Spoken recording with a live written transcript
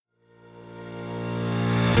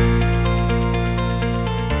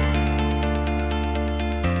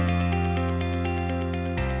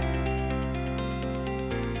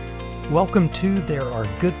Welcome to There Are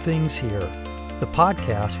Good Things Here, the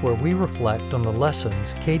podcast where we reflect on the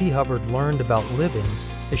lessons Katie Hubbard learned about living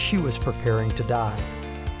as she was preparing to die.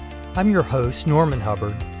 I'm your host, Norman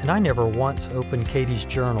Hubbard, and I never once opened Katie's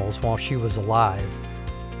journals while she was alive.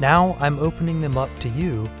 Now I'm opening them up to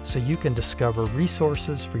you so you can discover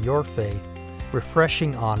resources for your faith,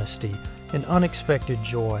 refreshing honesty, and unexpected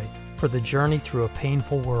joy for the journey through a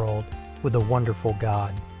painful world with a wonderful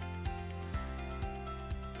God.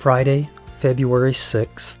 Friday, February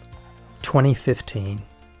 6th, 2015,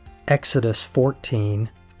 Exodus 14,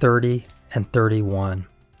 30 and 31.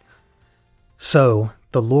 So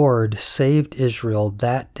the Lord saved Israel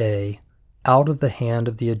that day out of the hand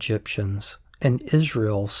of the Egyptians, and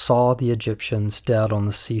Israel saw the Egyptians dead on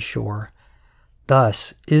the seashore.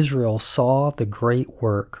 Thus Israel saw the great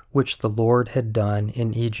work which the Lord had done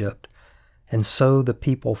in Egypt, and so the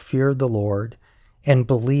people feared the Lord and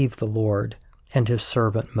believed the Lord and his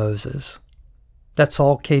servant Moses. That's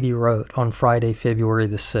all Katie wrote on Friday, February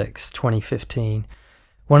the 6th, 2015.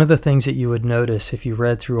 One of the things that you would notice if you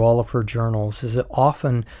read through all of her journals is that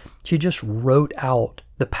often she just wrote out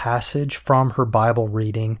the passage from her Bible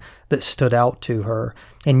reading that stood out to her,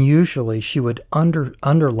 and usually she would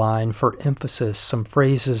underline for emphasis some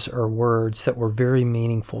phrases or words that were very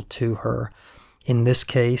meaningful to her. In this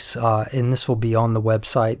case, and this will be on the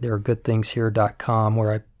website, therearegoodthingshere.com,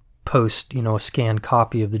 where I post, a scanned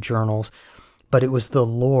copy of the journals, but it was the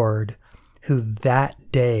Lord who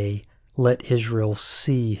that day let Israel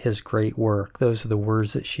see his great work. Those are the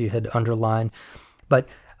words that she had underlined. But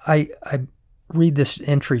I read this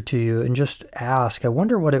entry to you and just ask, I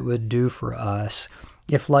wonder what it would do for us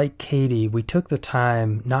if, like Katie, we took the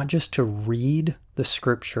time not just to read the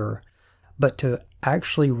scripture, but to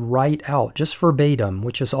actually write out, just verbatim,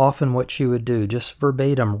 which is often what she would do, just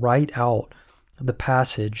verbatim, write out the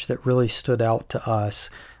passage that really stood out to us.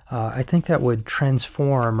 I think that would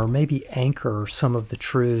transform or maybe anchor some of the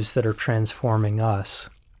truths that are transforming us.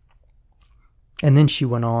 And then she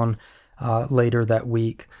went on later that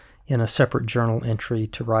week in a separate journal entry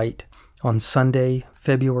to write, on Sunday,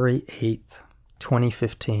 February 8th,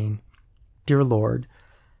 2015, Dear Lord,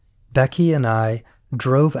 Becky and I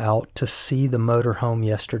drove out to see the motorhome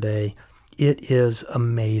yesterday. It is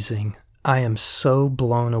amazing. I am so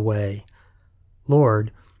blown away.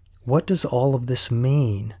 Lord, what does all of this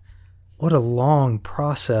mean? What a long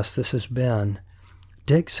process this has been.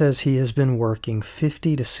 Dick says he has been working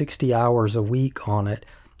 50 to 60 hours a week on it,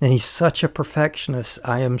 and he's such a perfectionist.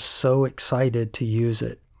 I am so excited to use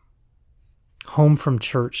it. Home from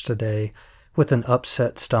church today with an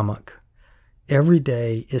upset stomach. Every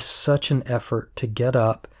day is such an effort to get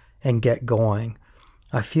up and get going.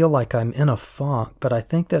 I feel like I'm in a funk, but I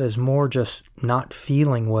think that is more just not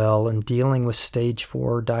feeling well and dealing with stage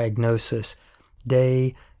 4 diagnosis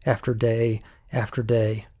day after day after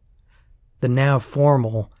day. The Nav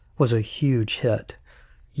Formal was a huge hit.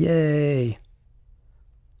 Yay!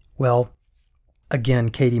 Well, again,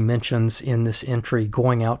 Katie mentions in this entry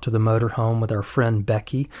going out to the motorhome with our friend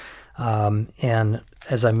Becky. And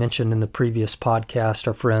as I mentioned in the previous podcast,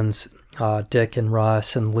 our friends Dick and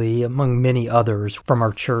Russ and Lee, among many others from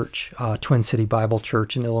our church, Twin City Bible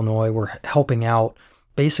Church in Illinois, were helping out,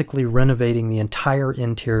 basically renovating the entire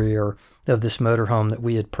interior of this motorhome that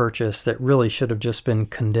we had purchased that really should have just been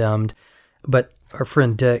condemned. But our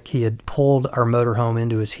friend Dick, he had pulled our motorhome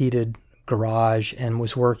into his heated garage and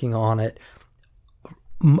was working on it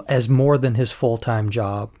as more than his full-time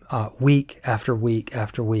job, week after week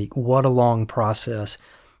after week. What a long process,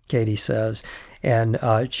 Katie says. And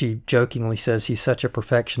she jokingly says he's such a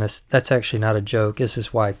perfectionist. That's actually not a joke, as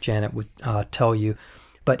his wife Janet would tell you.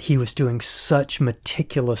 But he was doing such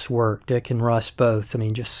meticulous work, Dick and Russ both. I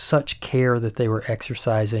mean, just such care that they were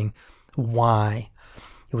exercising. Why?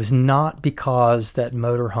 It was not because that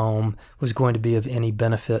motorhome was going to be of any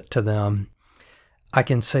benefit to them. I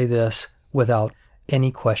can say this without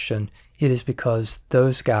any question. It is because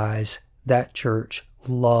those guys, that church,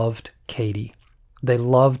 loved Katie. They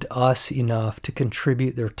loved us enough to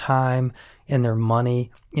contribute their time and their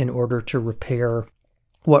money in order to repair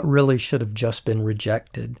what really should have just been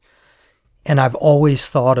rejected. And I've always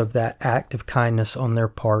thought of that act of kindness on their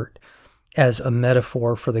part as a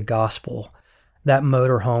metaphor for the gospel. That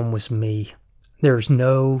motorhome was me. There's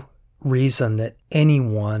no reason that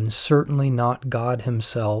anyone, certainly not God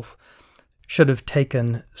himself, should have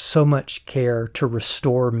taken so much care to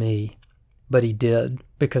restore me, but he did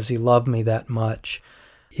because he loved me that much.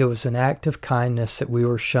 It was an act of kindness that we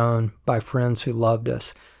were shown by friends who loved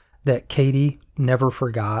us. that Katie never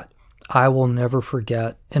forgot, I will never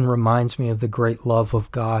forget, and reminds me of the great love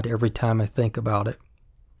of God every time I think about it.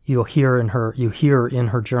 You hear in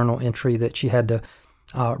her journal entry that she had to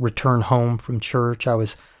return home from church. I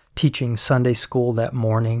was teaching Sunday school that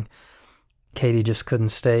morning. Katie just couldn't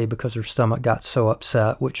stay because her stomach got so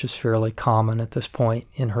upset, which is fairly common at this point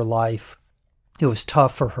in her life. It was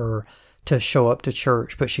tough for her to show up to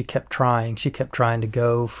church, but she kept trying. She kept trying to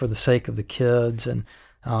go for the sake of the kids and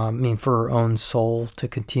for her own soul, to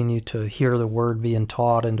continue to hear the word being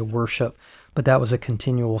taught and to worship. But that was a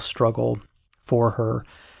continual struggle for her.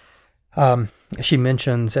 She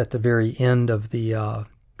mentions at the very end of the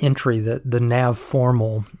entry that the NAV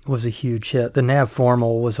Formal was a huge hit. The NAV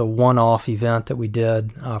Formal was a one-off event that we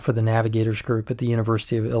did for the Navigators group at the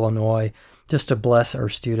University of Illinois, just to bless our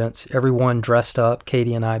students. Everyone dressed up.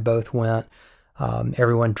 Katie and I both went.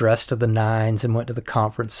 Everyone dressed to the nines and went to the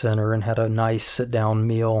conference center and had a nice sit-down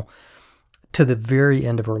meal. To the very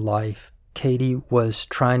end of her life, Katie was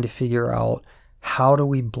trying to figure out, how do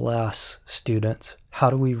we bless students? How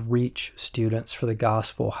do we reach students for the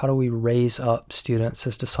gospel? How do we raise up students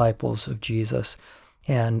as disciples of Jesus?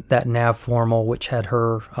 And that NAV Formal, which had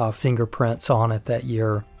her fingerprints on it that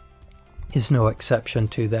year, is no exception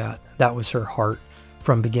to that. That was her heart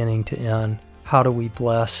from beginning to end. How do we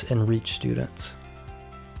bless and reach students?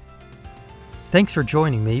 Thanks for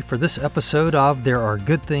joining me for this episode of There Are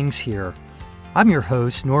Good Things Here. I'm your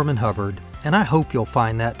host, Norman Hubbard, and I hope you'll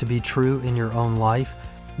find that to be true in your own life.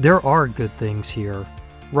 There are good things here,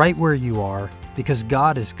 right where you are, because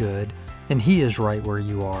God is good, and He is right where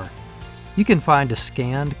you are. You can find a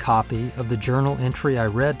scanned copy of the journal entry I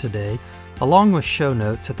read today, along with show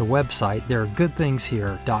notes at the website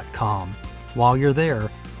therearegoodthingshere.com. While you're there,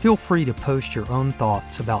 feel free to post your own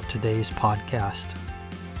thoughts about today's podcast.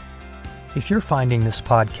 If you're finding this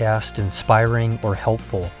podcast inspiring or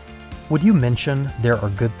helpful, would you mention There Are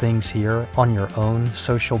Good Things Here on your own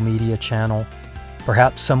social media channel?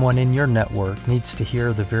 Perhaps someone in your network needs to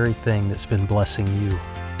hear the very thing that's been blessing you.